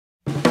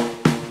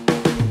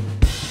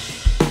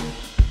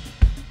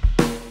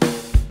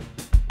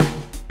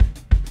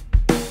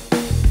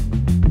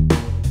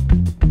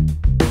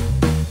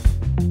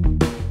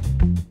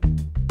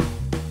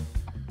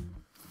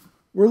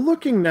We're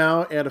looking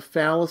now at a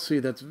fallacy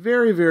that's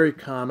very, very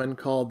common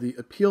called the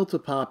appeal to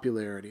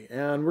popularity.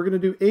 And we're going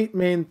to do 8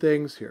 main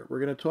things here. We're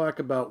going to talk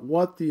about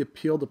what the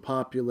appeal to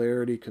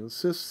popularity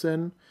consists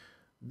in.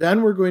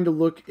 Then we're going to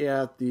look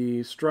at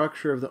the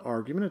structure of the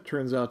argument. It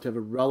turns out to have a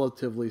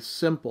relatively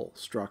simple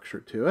structure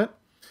to it.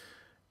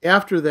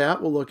 After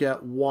that, we'll look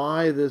at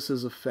why this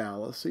is a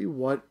fallacy,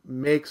 what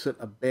makes it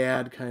a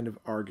bad kind of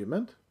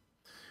argument.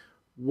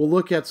 We'll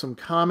look at some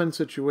common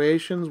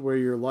situations where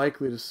you're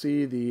likely to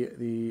see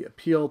the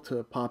appeal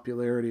to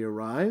popularity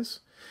arise.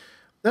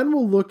 Then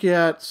we'll look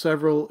at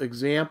several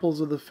examples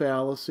of the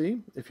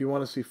fallacy. If you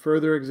want to see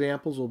further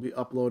examples, we'll be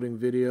uploading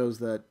videos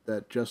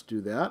that just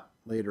do that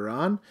later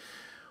on.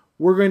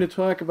 We're going to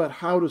talk about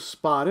how to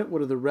spot it.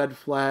 What are the red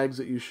flags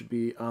that you should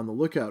be on the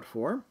lookout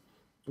for?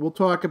 We'll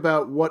talk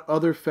about what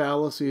other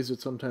fallacies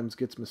it sometimes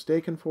gets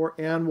mistaken for,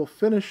 and we'll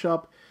finish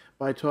up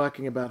by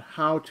talking about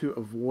how to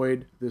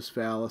avoid this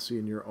fallacy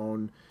in your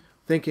own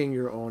thinking,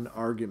 your own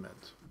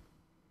argument.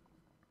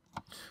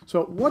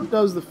 So what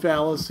does the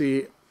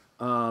fallacy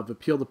of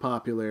appeal to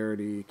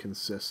popularity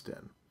consist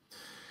in?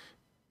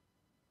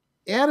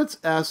 At its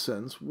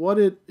essence, what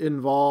it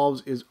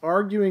involves is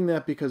arguing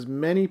that because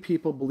many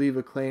people believe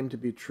a claim to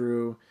be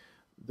true,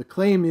 the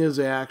claim is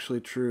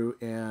actually true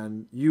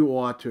and you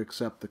ought to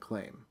accept the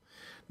claim.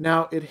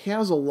 Now, it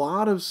has a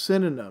lot of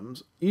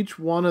synonyms. Each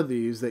one of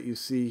these that you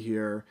see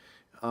here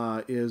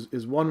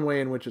is one way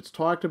in which it's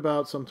talked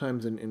about,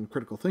 sometimes in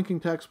critical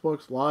thinking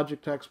textbooks,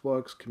 logic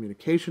textbooks,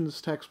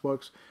 communications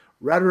textbooks,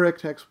 rhetoric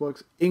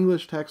textbooks,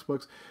 English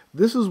textbooks.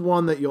 This is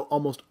one that you'll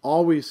almost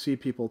always see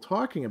people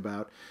talking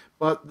about,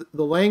 but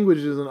the language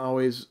isn't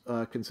always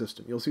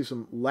consistent. You'll see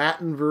some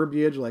Latin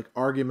verbiage like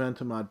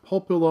argumentum ad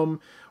populum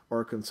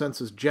or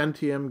consensus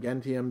gentium,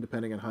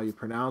 depending on how you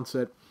pronounce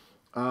it.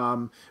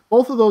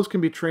 Both of those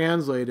can be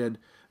translated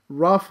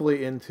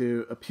roughly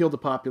into appeal to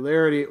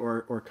popularity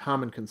or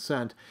common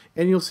consent,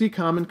 and you'll see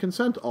common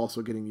consent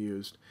also getting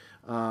used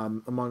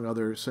among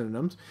other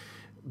synonyms.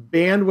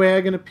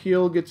 Bandwagon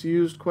appeal gets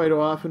used quite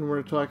often when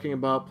we're talking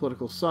about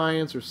political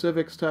science or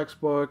civics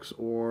textbooks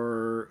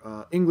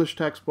or English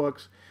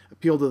textbooks.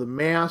 Appeal to the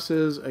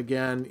masses,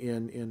 again,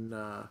 in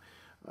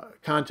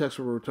contexts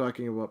where we're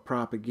talking about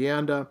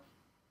propaganda.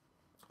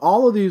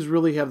 All of these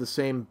really have the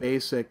same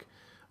basic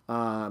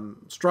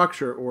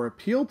structure or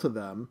appeal to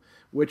them,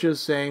 which is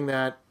saying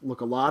that, look,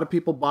 a lot of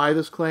people buy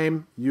this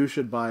claim, you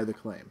should buy the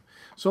claim.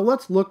 So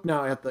let's look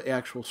now at the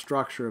actual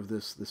structure of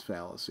this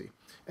fallacy.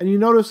 And you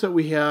notice that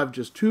we have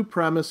just 2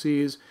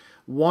 premises.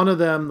 One of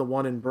them, the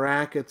one in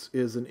brackets,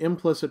 is an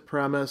implicit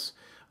premise.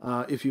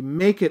 If you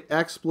make it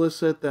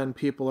explicit, then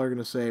people are going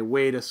to say,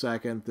 wait a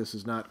second, this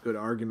is not good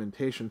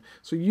argumentation.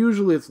 So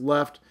usually it's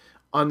left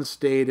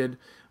unstated.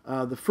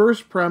 The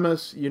first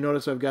premise, you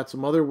notice I've got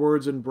some other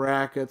words in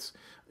brackets.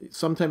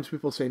 Sometimes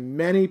people say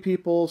many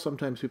people,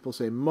 sometimes people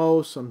say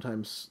most,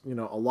 sometimes,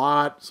 a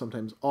lot,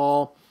 sometimes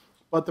all.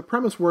 But the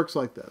premise works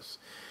like this.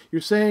 You're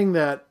saying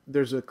that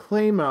there's a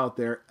claim out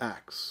there,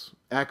 X.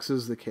 X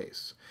is the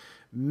case.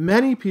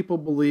 Many people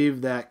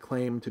believe that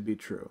claim to be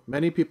true.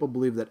 Many people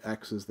believe that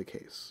X is the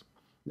case.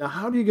 Now,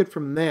 how do you get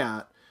from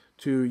that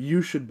to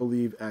you should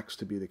believe X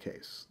to be the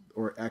case,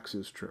 or X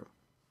is true?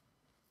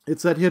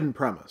 It's that hidden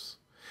premise.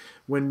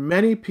 When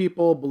many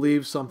people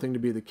believe something to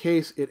be the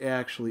case, it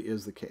actually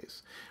is the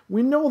case.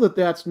 We know that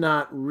that's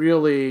not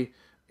really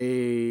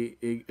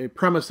a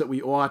premise that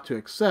we ought to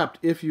accept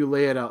if you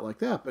lay it out like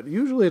that, but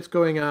usually it's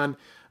going on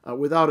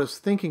without us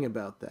thinking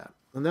about that.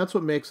 And that's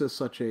what makes this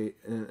such an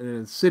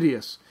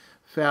insidious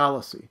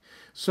fallacy.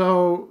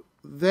 So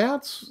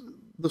that's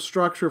the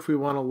structure if we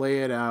want to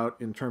lay it out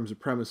in terms of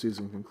premises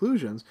and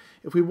conclusions.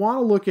 If we want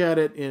to look at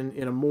it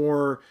in a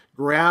more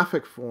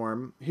graphic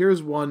form,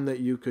 here's one that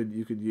you could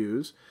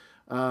use.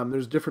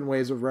 There's different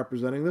ways of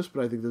representing this,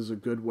 but I think this is a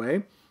good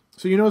way.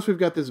 So you notice we've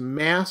got this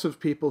mass of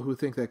people who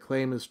think that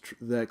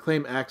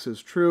claim X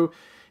is true,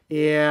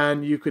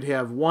 and you could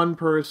have one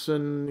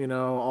person,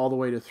 all the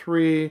way to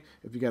 3.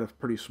 If you got a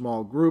pretty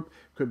small group,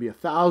 could be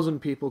 1,000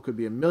 people, could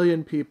be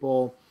 1,000,000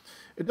 people.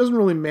 It doesn't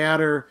really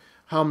matter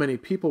how many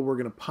people we're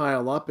going to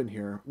pile up in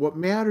here. What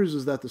matters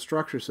is that the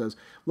structure says,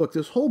 look,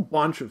 this whole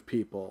bunch of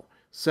people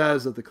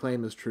says that the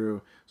claim is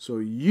true, so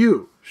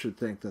you should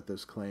think that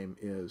this claim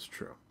is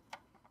true.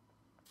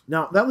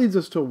 Now, that leads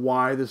us to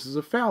why this is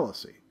a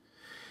fallacy.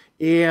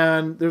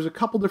 And there's a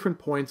couple different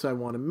points I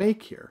want to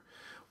make here.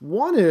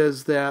 One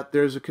is that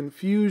there's a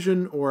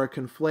confusion or a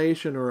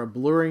conflation or a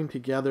blurring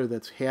together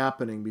that's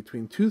happening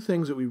between 2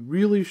 things that we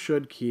really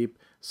should keep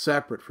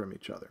separate from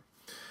each other.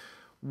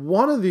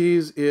 One of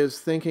these is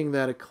thinking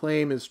that a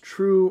claim is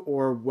true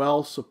or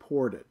well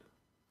supported.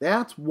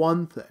 That's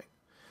one thing.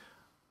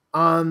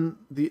 On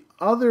the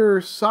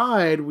other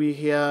side, we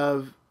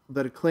have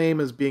that a claim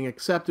is being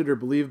accepted or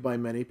believed by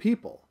many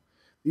people.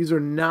 These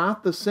are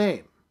not the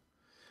same.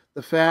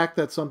 The fact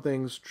that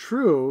something's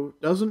true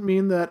doesn't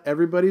mean that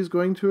everybody's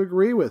going to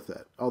agree with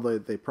it, although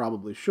they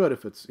probably should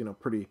if it's,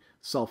 pretty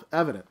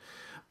self-evident.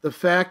 The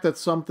fact that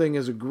something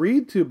is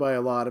agreed to by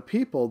a lot of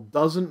people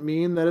doesn't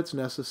mean that it's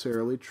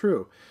necessarily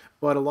true.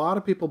 But a lot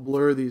of people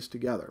blur these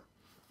together.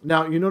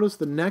 Now, you notice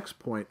the next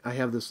point, I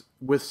have this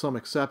with some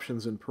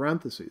exceptions in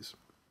parentheses.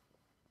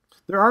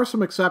 There are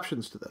some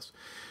exceptions to this,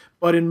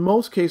 but in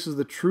most cases,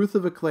 the truth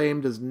of a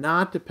claim does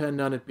not depend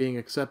on it being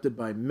accepted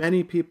by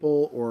many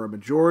people, or a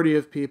majority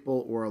of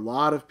people, or a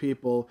lot of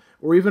people,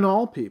 or even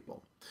all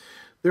people.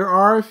 There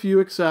are a few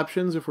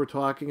exceptions if we're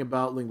talking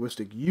about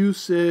linguistic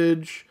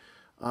usage,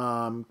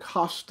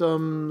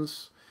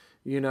 customs,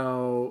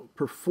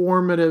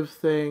 performative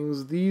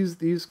things.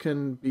 These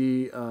can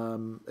be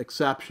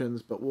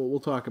exceptions, but we'll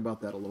talk about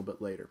that a little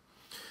bit later.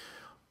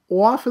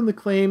 Often the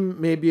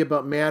claim may be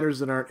about matters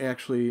that aren't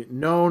actually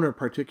known or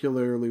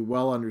particularly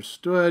well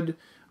understood.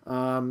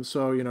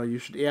 So, you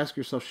should ask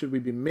yourself, should we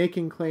be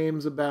making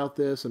claims about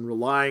this and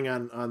relying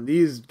on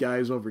these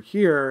guys over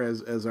here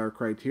as our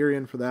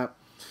criterion for that?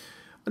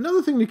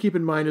 Another thing to keep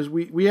in mind is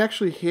we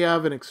actually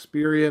have an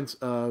experience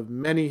of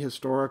many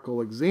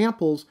historical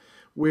examples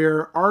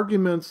where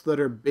arguments that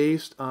are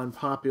based on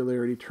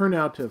popularity turn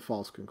out to have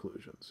false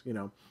conclusions.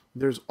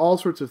 There's all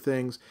sorts of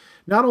things,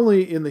 not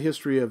only in the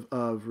history of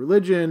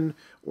religion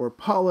or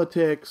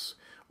politics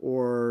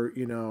or,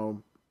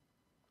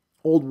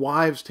 old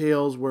wives'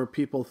 tales where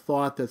people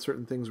thought that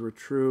certain things were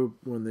true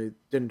when they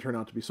didn't turn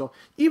out to be so,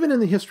 even in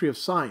the history of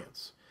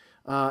science.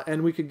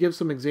 And we could give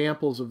some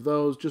examples of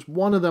those. Just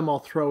one of them I'll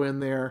throw in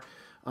there.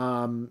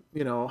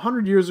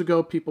 100 years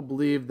ago, people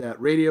believed that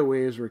radio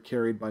waves were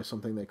carried by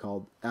something they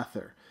called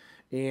ether.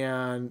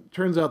 And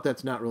turns out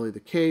that's not really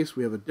the case.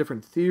 We have a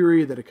different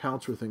theory that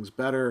accounts for things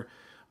better.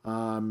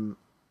 The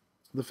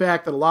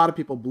fact that a lot of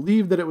people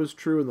believed that it was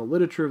true in the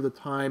literature of the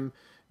time,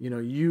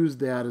 used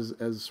that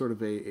as sort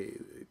of a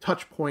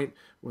touch point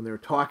when they were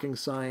talking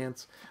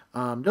science,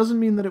 doesn't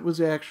mean that it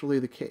was actually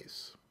the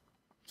case.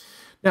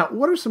 Now,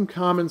 what are some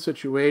common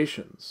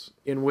situations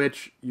in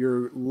which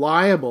you're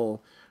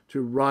liable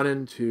to run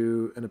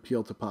into an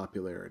appeal to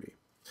popularity?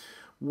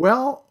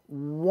 Well,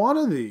 one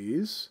of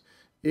these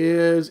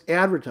is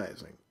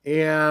advertising.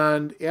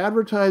 And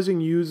advertising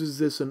uses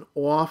this an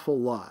awful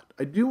lot.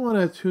 I do want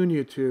to attune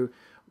you to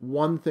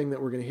one thing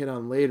that we're going to hit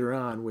on later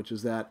on, which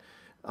is that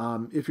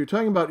if you're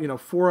talking about,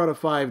 4 out of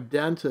 5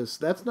 dentists,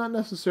 that's not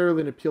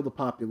necessarily an appeal to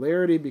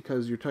popularity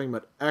because you're talking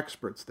about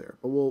experts there.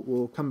 But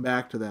we'll come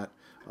back to that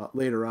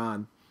later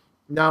on.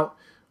 Now,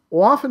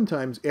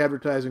 oftentimes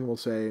advertising will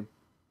say,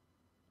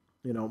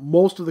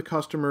 most of the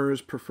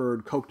customers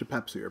preferred Coke to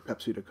Pepsi or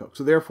Pepsi to Coke,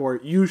 so therefore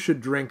you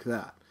should drink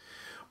that.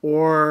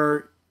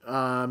 Or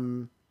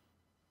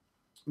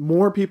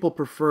more people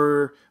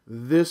prefer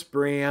this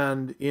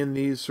brand in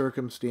these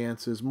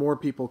circumstances. More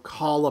people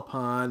call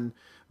upon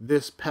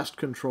this pest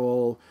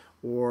control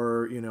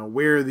or,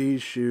 wear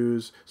these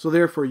shoes, so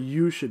therefore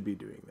you should be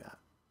doing that.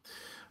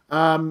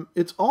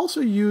 It's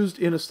also used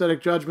in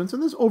aesthetic judgments,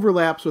 and this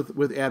overlaps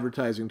with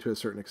advertising to a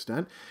certain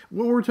extent.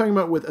 What we're talking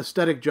about with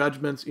aesthetic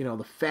judgments,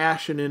 the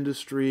fashion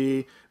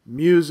industry,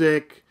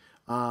 music,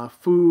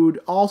 food,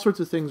 all sorts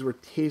of things where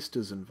taste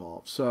is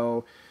involved.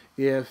 So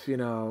if,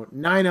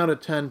 9 out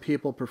of 10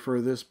 people prefer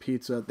this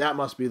pizza, that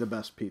must be the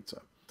best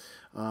pizza.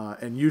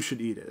 And you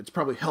should eat it. It's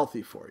probably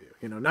healthy for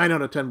you. 9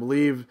 out of 10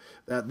 believe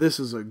that this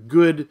is a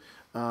good,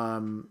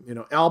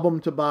 album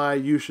to buy.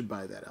 You should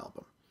buy that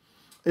album.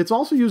 It's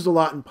also used a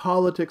lot in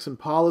politics and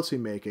policy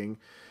making.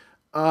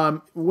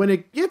 When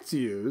it gets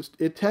used,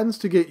 it tends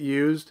to get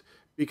used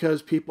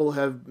because people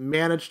have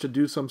managed to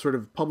do some sort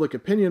of public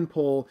opinion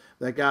poll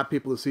that got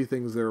people to see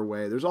things their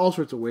way. There's all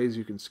sorts of ways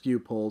you can skew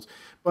polls.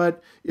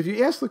 But if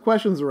you ask the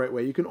questions the right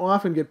way, you can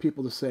often get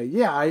people to say,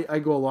 yeah, I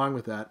go along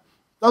with that.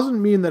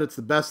 Doesn't mean that it's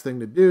the best thing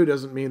to do.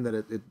 Doesn't mean that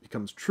it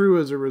becomes true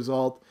as a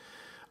result.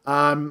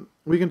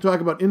 We can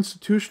talk about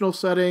institutional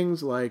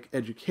settings like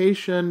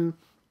education,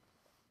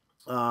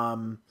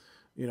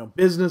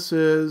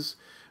 businesses.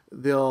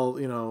 They'll,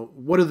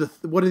 what do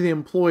the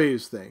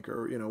employees think,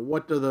 or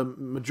what do the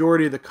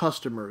majority of the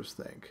customers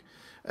think?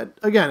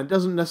 Again, it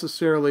doesn't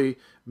necessarily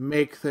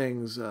make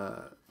things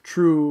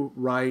true,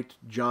 right,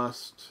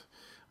 just.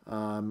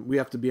 We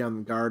have to be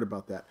on guard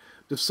about that.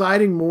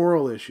 Deciding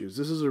moral issues.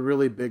 This is a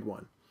really big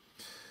one.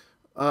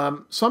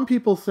 Some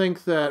people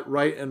think that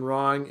right and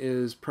wrong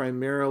is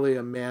primarily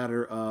a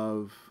matter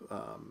of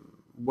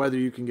whether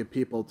you can get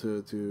people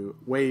to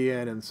weigh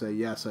in and say,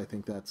 yes, I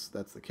think that's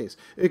the case.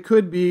 It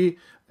could be,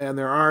 and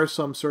there are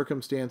some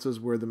circumstances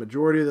where the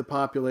majority of the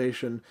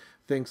population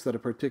thinks that a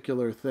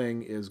particular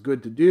thing is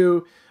good to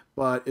do,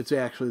 but it's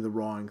actually the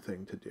wrong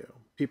thing to do.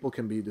 People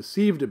can be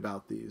deceived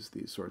about these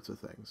sorts of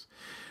things.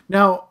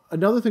 Now,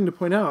 another thing to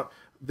point out,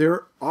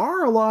 there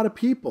are a lot of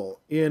people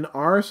in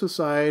our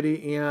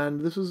society,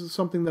 and this is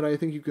something that I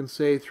think you can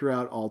say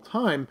throughout all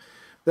time,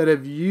 that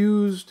have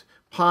used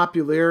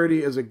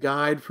popularity as a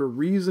guide for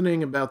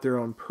reasoning about their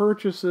own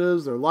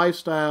purchases, their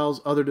lifestyles,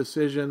 other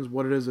decisions,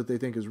 what it is that they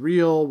think is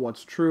real,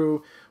 what's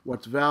true,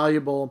 what's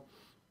valuable.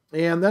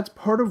 And that's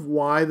part of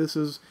why this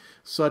is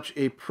such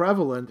a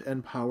prevalent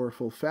and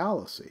powerful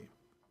fallacy.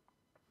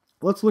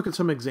 Let's look at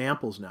some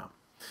examples now.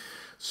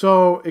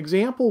 So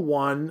example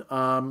 1,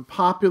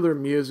 popular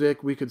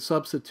music. We could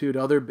substitute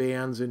other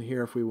bands in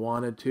here if we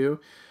wanted to.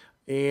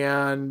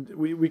 And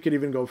we could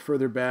even go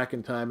further back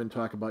in time and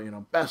talk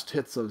about, best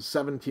hits of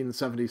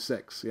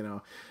 1776.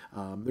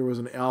 There was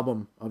an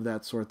album of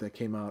that sort that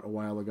came out a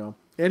while ago.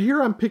 And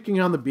here I'm picking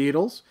on the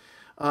Beatles.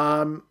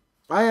 I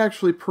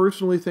actually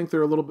personally think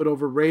they're a little bit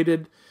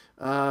overrated,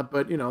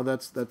 but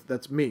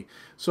that's me.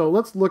 So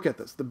let's look at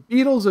this. The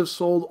Beatles have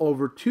sold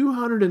over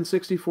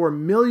 264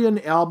 million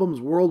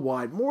albums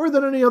worldwide, more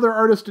than any other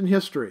artist in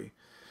history.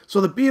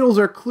 So the Beatles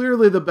are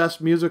clearly the best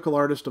musical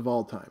artist of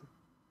all time.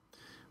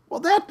 Well,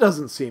 that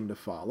doesn't seem to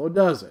follow,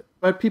 does it?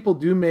 But people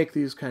do make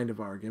these kind of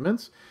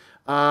arguments.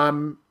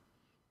 Whoever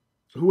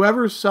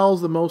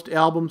sells the most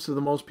albums to the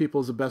most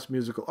people is the best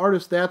musical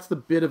artist. That's the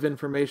bit of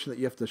information that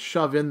you have to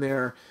shove in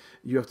there.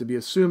 You have to be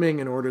assuming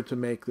in order to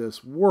make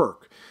this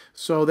work.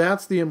 So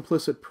that's the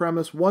implicit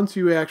premise. Once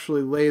you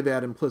actually lay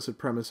that implicit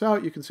premise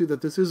out, you can see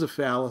that this is a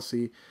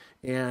fallacy,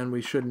 and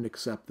we shouldn't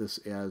accept this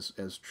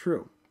as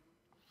true.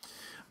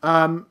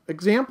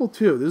 Example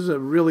 2. This is a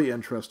really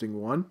interesting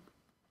one.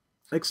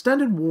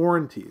 Extended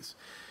warranties.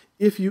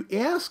 If you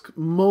ask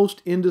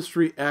most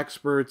industry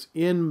experts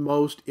in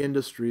most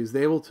industries,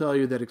 they will tell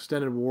you that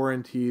extended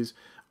warranties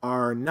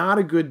are not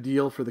a good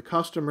deal for the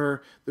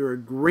customer. They're a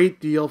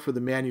great deal for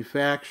the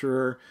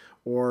manufacturer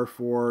or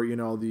for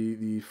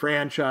the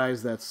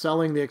franchise that's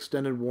selling the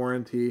extended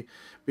warranty,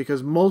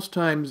 because most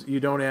times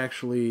you don't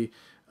actually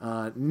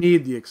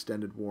need the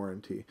extended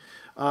warranty.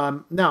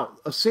 Now,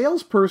 a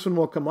salesperson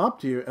will come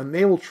up to you and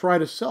they will try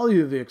to sell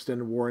you the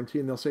extended warranty,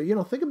 and they'll say,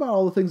 think about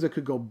all the things that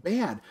could go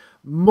bad.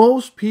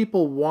 Most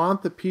people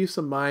want the peace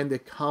of mind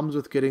that comes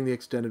with getting the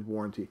extended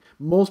warranty.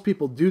 Most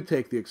people do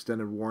take the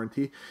extended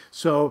warranty,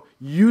 so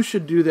you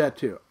should do that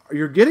too.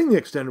 You're getting the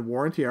extended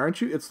warranty, aren't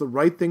you? It's the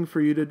right thing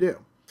for you to do.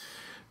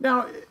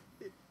 Now,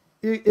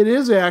 it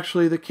is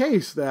actually the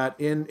case that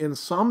in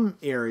some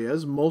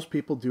areas, most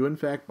people do in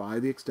fact buy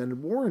the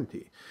extended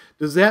warranty.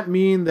 Does that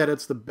mean that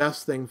it's the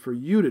best thing for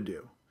you to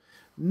do?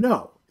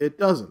 No, it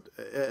doesn't.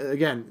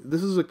 Again,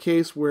 this is a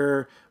case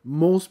where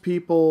most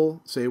people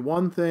say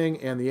one thing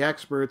and the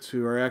experts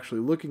who are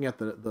actually looking at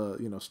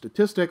the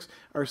statistics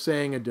are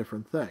saying a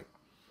different thing.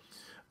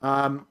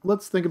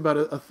 Let's think about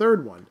a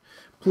third one.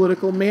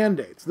 Political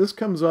mandates. This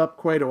comes up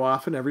quite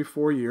often every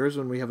 4 years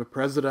when we have a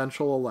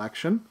presidential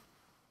election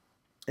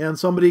and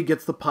somebody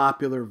gets the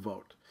popular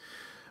vote.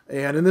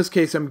 And in this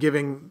case, I'm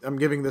giving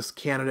this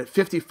candidate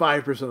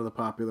 55% of the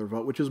popular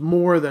vote, which is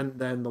more than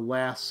the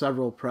last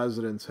several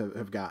presidents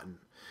have gotten.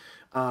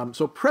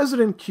 So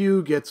President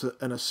Q gets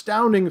an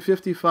astounding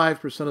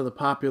 55% of the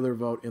popular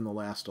vote in the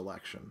last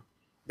election.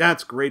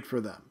 That's great for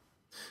them.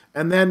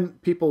 And then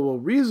people will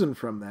reason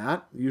from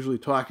that, usually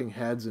talking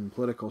heads in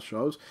political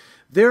shows.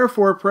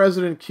 Therefore,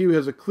 President Q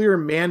has a clear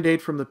mandate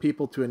from the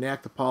people to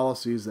enact the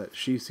policies that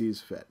she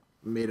sees fit.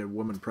 Made a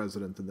woman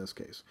president in this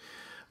case.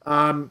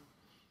 Now,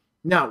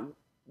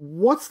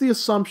 what's the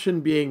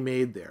assumption being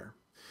made there?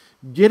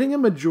 Getting a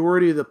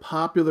majority of the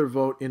popular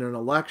vote in an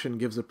election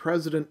gives the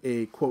president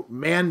a, quote,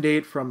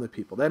 mandate from the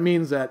people. That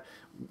means that,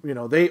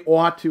 they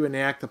ought to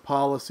enact the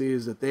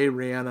policies that they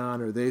ran on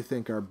or they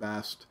think are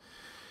best.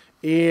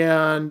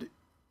 And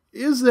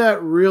is that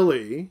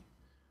really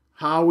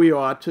how we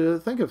ought to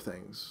think of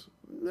things?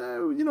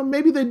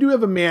 Maybe they do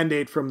have a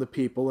mandate from the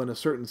people in a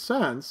certain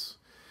sense.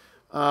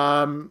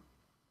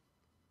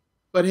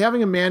 But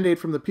having a mandate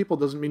from the people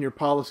doesn't mean your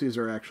policies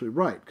are actually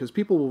right, because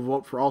people will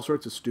vote for all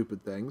sorts of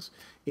stupid things,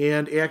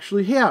 and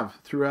actually have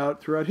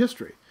throughout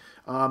history.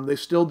 They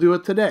still do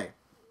it today.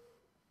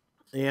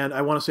 And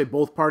I want to say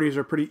both parties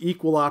are pretty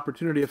equal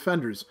opportunity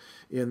offenders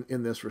in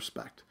this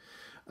respect.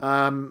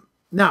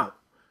 Now,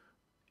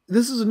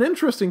 this is an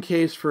interesting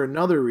case for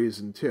another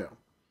reason, too.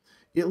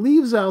 It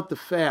leaves out the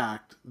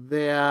fact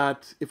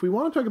that if we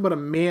want to talk about a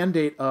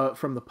mandate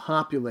from the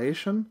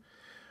population,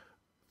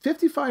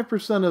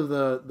 55% of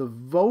the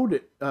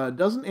vote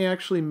doesn't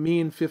actually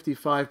mean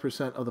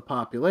 55% of the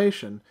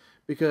population,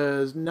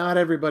 because not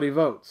everybody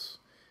votes.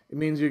 It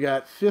means you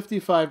got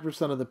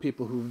 55% of the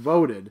people who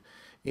voted,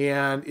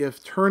 and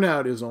if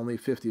turnout is only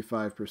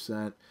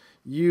 55%,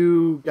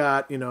 you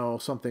got,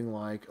 something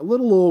like a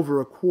little over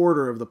a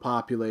quarter of the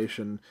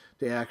population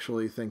to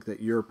actually think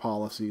that your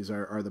policies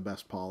are the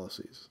best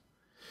policies.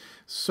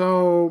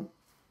 So,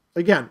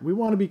 again, we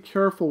want to be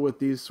careful with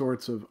these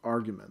sorts of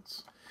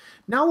arguments.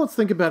 Now let's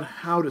think about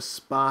how to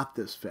spot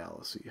this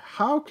fallacy.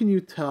 How can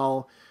you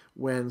tell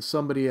when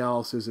somebody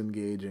else is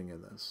engaging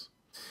in this?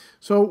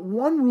 So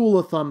one rule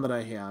of thumb that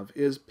I have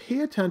is pay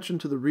attention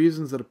to the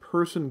reasons that a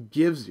person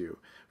gives you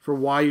for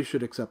why you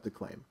should accept the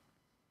claim.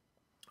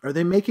 Are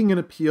they making an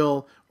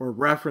appeal or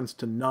reference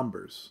to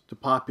numbers, to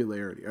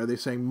popularity? Are they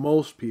saying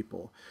most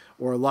people,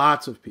 or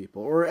lots of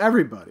people, or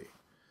everybody?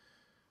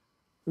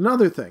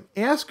 Another thing,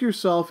 ask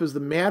yourself, is the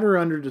matter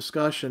under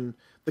discussion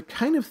the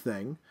kind of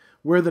thing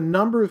where the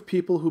number of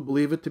people who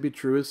believe it to be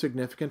true is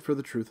significant for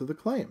the truth of the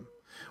claim?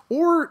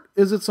 Or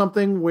is it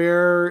something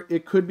where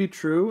it could be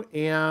true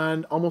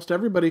and almost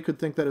everybody could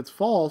think that it's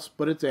false,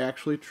 but it's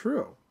actually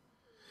true?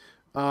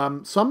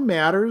 Some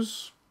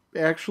matters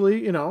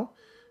actually,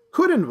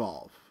 could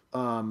involve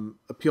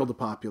appeal to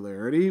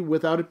popularity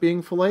without it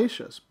being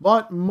fallacious.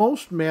 But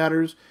most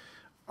matters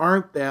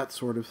aren't that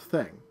sort of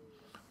thing.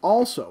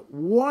 Also,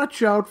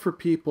 watch out for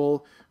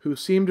people who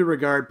seem to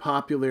regard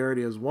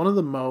popularity as one of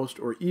the most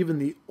or even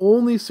the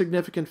only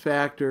significant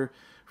factor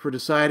for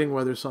deciding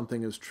whether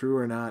something is true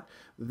or not.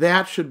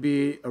 That should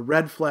be a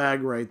red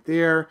flag right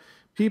there.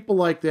 People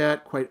like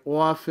that quite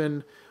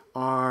often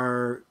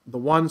are the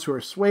ones who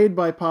are swayed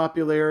by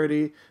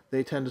popularity.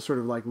 They tend to sort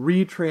of like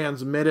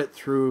retransmit it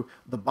through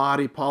the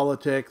body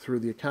politic, through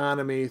the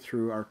economy,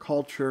 through our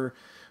culture.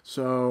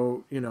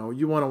 So, you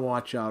want to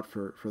watch out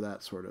for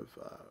that sort of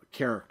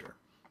character.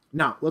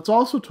 Now, let's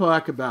also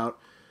talk about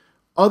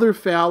other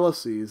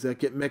fallacies that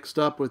get mixed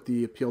up with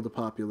the appeal to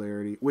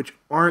popularity, which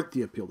aren't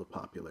the appeal to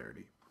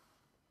popularity.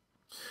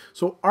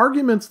 So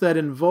arguments that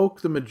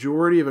invoke the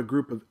majority of a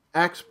group of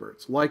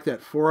experts, like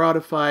that 4 out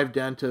of 5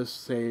 dentists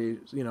say,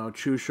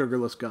 chew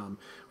sugarless gum.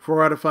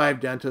 4 out of 5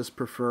 dentists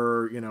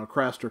prefer,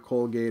 Crest or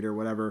Colgate or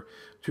whatever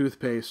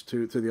toothpaste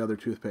to the other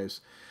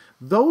toothpaste.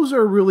 Those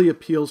are really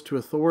appeals to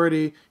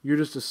authority. You're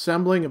just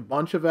assembling a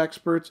bunch of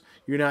experts.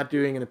 You're not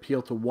doing an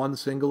appeal to one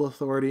single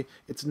authority.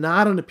 It's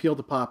not an appeal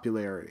to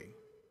popularity.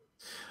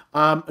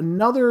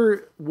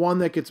 Another one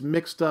that gets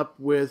mixed up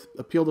with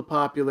appeal to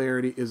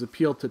popularity is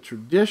appeal to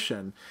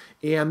tradition.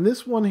 And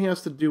this one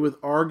has to do with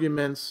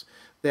arguments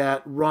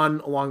that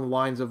run along the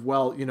lines of,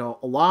 well,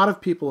 a lot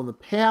of people in the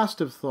past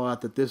have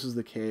thought that this is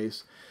the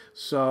case,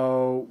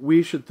 so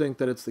we should think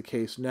that it's the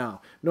case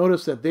now.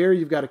 Notice that there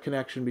you've got a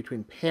connection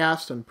between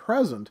past and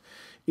present.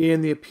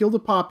 In the appeal to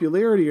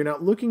popularity, you're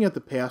not looking at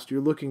the past,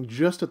 you're looking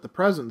just at the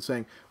present and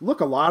saying,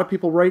 look, a lot of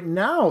people right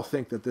now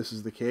think that this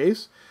is the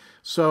case,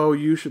 so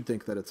you should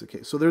think that it's the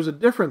case. So there's a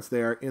difference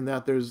there in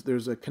that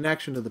there's a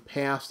connection to the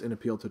past in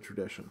appeal to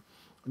tradition.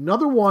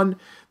 Another one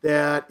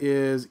that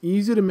is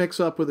easy to mix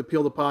up with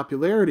appeal to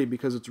popularity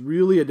because it's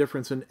really a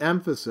difference in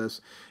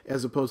emphasis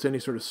as opposed to any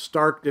sort of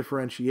stark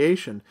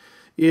differentiation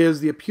is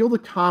the appeal to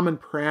common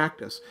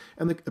practice.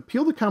 And the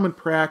appeal to common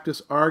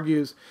practice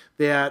argues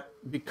that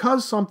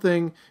because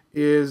something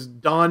is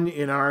done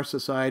in our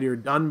society or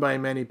done by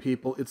many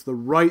people, it's the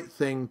right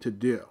thing to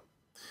do.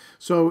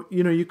 So,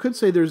 you could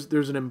say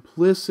there's an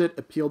implicit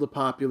appeal to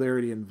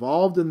popularity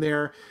involved in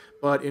there,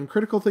 but in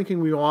critical thinking,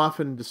 we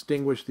often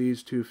distinguish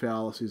these two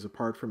fallacies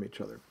apart from each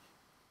other.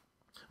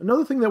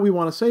 Another thing that we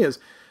want to say is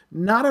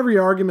not every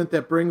argument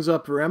that brings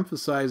up or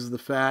emphasizes the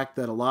fact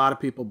that a lot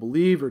of people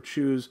believe or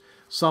choose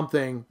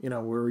something,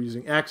 we're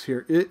using X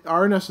here,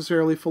 are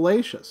necessarily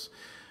fallacious.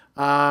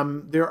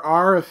 There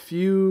are a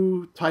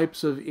few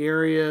types of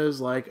areas,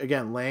 like,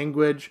 again,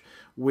 language,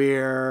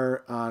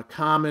 where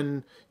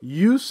common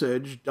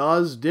usage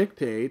does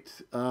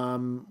dictate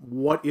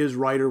what is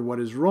right or what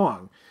is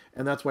wrong.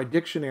 And that's why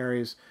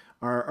dictionaries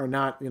are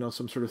not,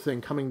 some sort of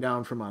thing coming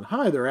down from on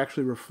high. They're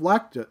actually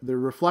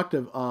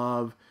reflective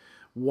of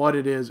what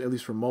it is, at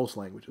least for most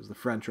languages. The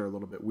French are a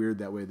little bit weird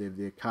that way. They have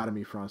the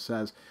Académie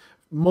Française.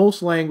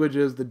 Most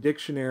languages, the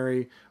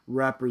dictionary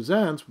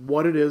represents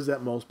what it is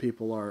that most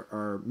people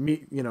are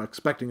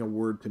expecting a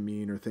word to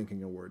mean or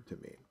thinking a word to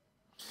mean.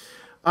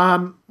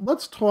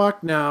 Let's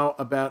talk now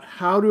about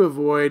how to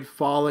avoid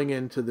falling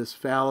into this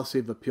fallacy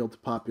of appeal to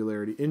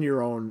popularity in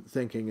your own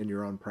thinking and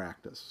your own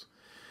practice.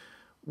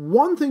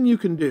 One thing you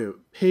can do,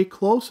 pay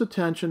close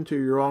attention to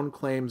your own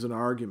claims and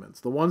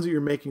arguments, the ones that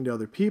you're making to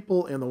other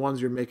people and the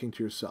ones you're making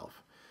to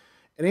yourself.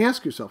 And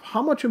ask yourself,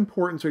 how much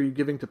importance are you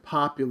giving to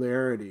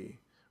popularity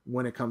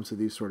when it comes to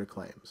these sort of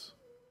claims?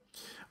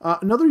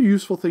 Another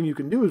useful thing you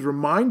can do is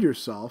remind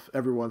yourself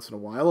every once in a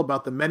while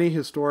about the many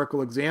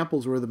historical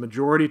examples where the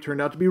majority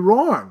turned out to be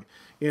wrong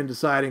in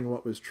deciding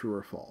what was true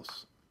or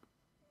false.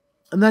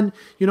 And then,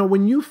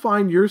 when you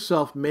find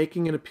yourself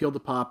making an appeal to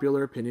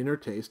popular opinion or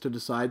taste to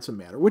decide some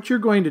matter, which you're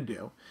going to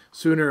do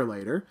sooner or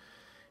later,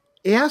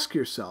 ask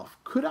yourself,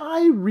 could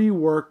I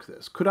rework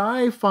this? Could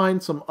I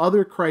find some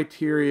other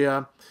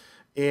criteria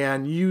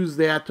and use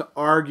that to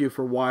argue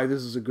for why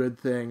this is a good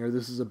thing, or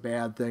this is a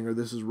bad thing, or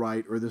this is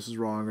right, or this is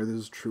wrong, or this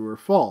is true or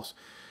false?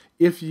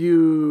 If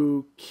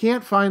you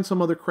can't find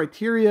some other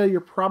criteria,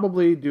 you're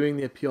probably doing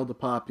the appeal to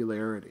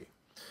popularity,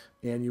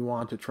 and you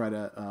want to try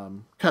to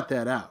cut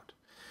that out.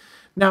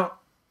 Now,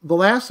 the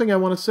last thing I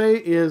want to say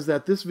is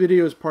that this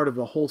video is part of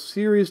a whole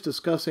series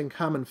discussing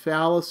common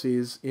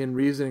fallacies in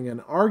reasoning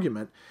and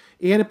argument,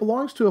 and it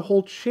belongs to a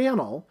whole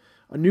channel,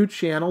 a new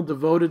channel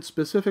devoted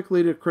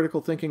specifically to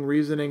critical thinking,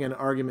 reasoning, and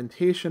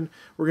argumentation.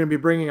 We're going to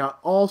be bringing out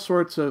all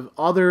sorts of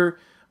other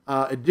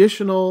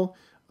additional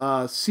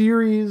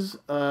series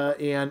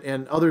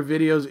and other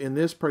videos in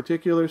this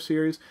particular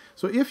series.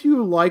 So if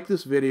you like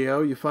this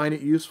video, you find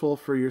it useful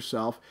for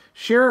yourself,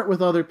 share it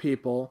with other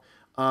people,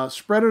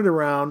 spread it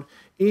around,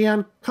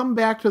 and come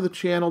back to the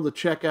channel to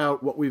check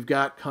out what we've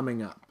got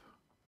coming up.